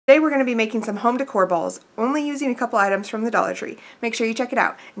Today we're going to be making some home decor balls, only using a couple items from the Dollar Tree. Make sure you check it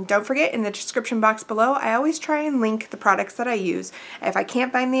out. And don't forget, in the description box below, I always try and link the products that I use. If I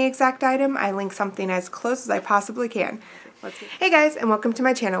can't find the exact item, I link something as close as I possibly can. Hey guys, and welcome to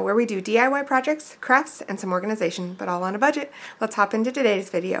my channel where we do DIY projects, crafts, and some organization, but all on a budget. Let's hop into today's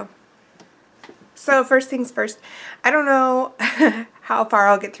video. So first things first, I don't know how far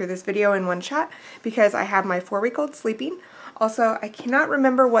I'll get through this video in one shot because I have my 4-week-old sleeping. Also, I cannot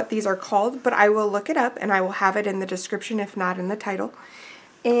remember what these are called, but I will look it up and I will have it in the description if not in the title.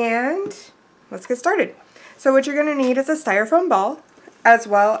 And let's get started. So what you're going to need is a styrofoam ball as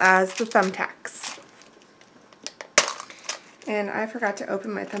well as the thumbtacks. And I forgot to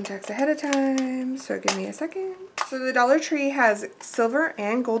open my thumbtacks ahead of time, so give me a second. So the Dollar Tree has silver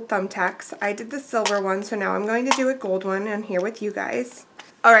and gold thumbtacks. I did the silver one, so now I'm going to do a gold one and here with you guys.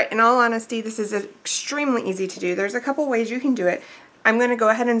 Alright, in all honesty, this is extremely easy to do. There's a couple ways you can do it. I'm going to go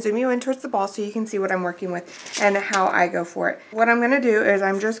ahead and zoom you in towards the ball so you can see what I'm working with and how I go for it. What I'm going to do is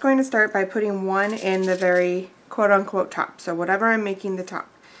I'm just going to start by putting one in the very quote-unquote top. So whatever I'm making the top.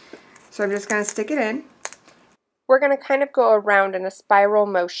 So I'm just going to stick it in. We're going to kind of go around in a spiral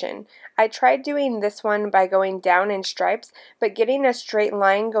motion. I tried doing this one by going down in stripes, but getting a straight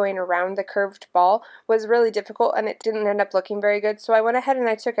line going around the curved ball was really difficult and it didn't end up looking very good. So I went ahead and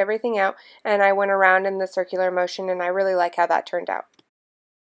I took everything out and I went around in the circular motion and I really like how that turned out.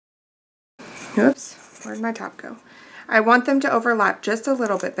 Oops, where'd my top go? I want them to overlap just a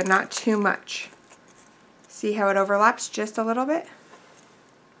little bit, but not too much. See how it overlaps just a little bit?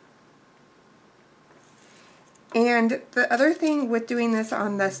 And the other thing with doing this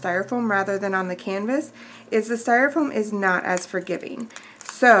on the styrofoam rather than on the canvas is the styrofoam is not as forgiving.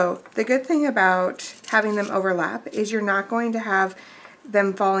 So the good thing about having them overlap is you're not going to have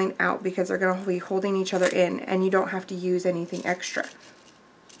them falling out because they're going to be holding each other in and you don't have to use anything extra.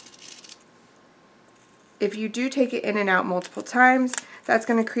 If you do take it in and out multiple times, that's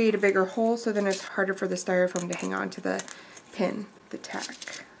going to create a bigger hole, so then it's harder for the styrofoam to hang on to the pin, the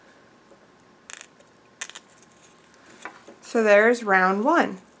tack. So there's round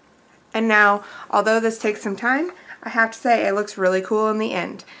one. And now, although this takes some time, I have to say it looks really cool in the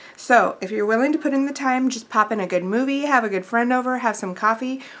end. So if you're willing to put in the time, just pop in a good movie, have a good friend over, have some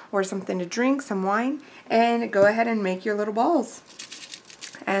coffee or something to drink, some wine, and go ahead and make your little balls.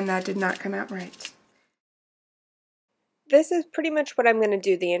 And that did not come out right. This is pretty much what I'm going to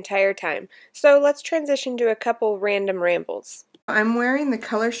do the entire time. So let's transition to a couple random rambles. I'm wearing the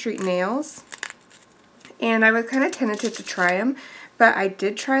Color Street nails. And I was kind of tentative to try them, but I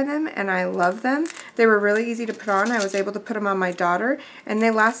did try them and I love them. They were really easy to put on. I was able to put them on my daughter and they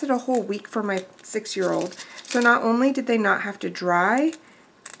lasted a whole week for my 6-year-old. So not only did they not have to dry,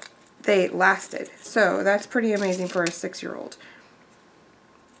 they lasted. So that's pretty amazing for a 6-year-old.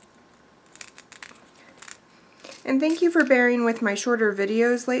 And thank you for bearing with my shorter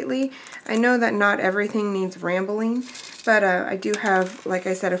videos lately. I know that not everything needs rambling, but I do have, like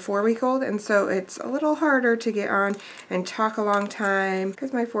I said, a 4-week-old, and so it's a little harder to get on and talk a long time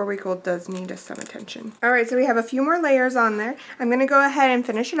because my 4-week-old does need some attention. Alright, so we have a few more layers on there. I'm going to go ahead and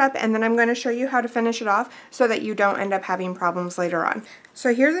finish it up, and then I'm going to show you how to finish it off so that you don't end up having problems later on.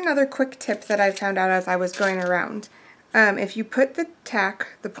 So here's another quick tip that I found out as I was going around. If you put the tack,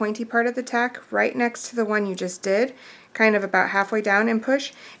 the pointy part of the tack, right next to the one you just did, kind of about halfway down and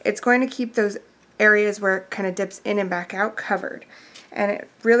push, it's going to keep those areas where it kind of dips in and back out covered. And it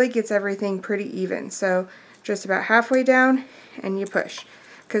really gets everything pretty even. So just about halfway down and you push.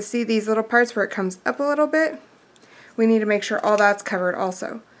 Because see these little parts where it comes up a little bit? We need to make sure all that's covered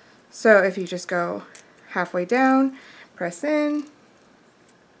also. So if you just go halfway down, press in.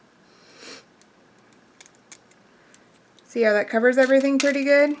 See how that covers everything pretty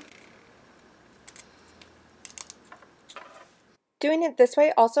good? Doing it this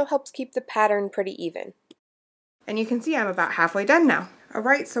way also helps keep the pattern pretty even. And you can see I'm about halfway done now.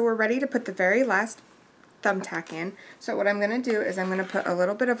 Alright, so we're ready to put the very last thumbtack in. So what I'm going to do is I'm going to put a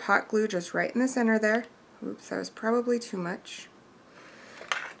little bit of hot glue just right in the center there. Oops, that was probably too much.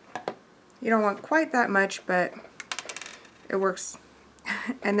 You don't want quite that much, but it works.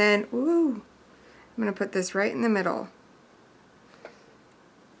 And then, ooh, I'm going to put this right in the middle.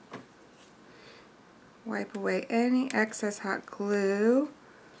 Wipe away any excess hot glue.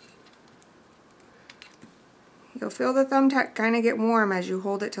 You'll feel the thumbtack kind of get warm as you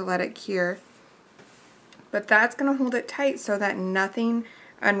hold it to let it cure. But that's going to hold it tight so that nothing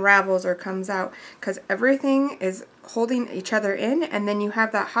unravels or comes out, because everything is holding each other in, and then you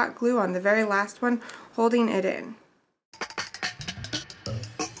have that hot glue on the very last one holding it in.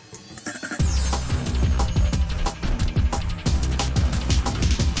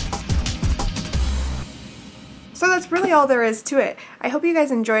 really all there is to it. I hope you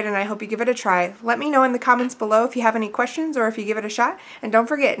guys enjoyed and I hope you give it a try. Let me know in the comments below if you have any questions or if you give it a shot. And don't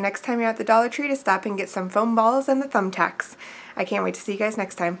forget, next time you're at the Dollar Tree, to stop and get some foam balls and the thumbtacks. I can't wait to see you guys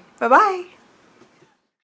next time. Bye-bye!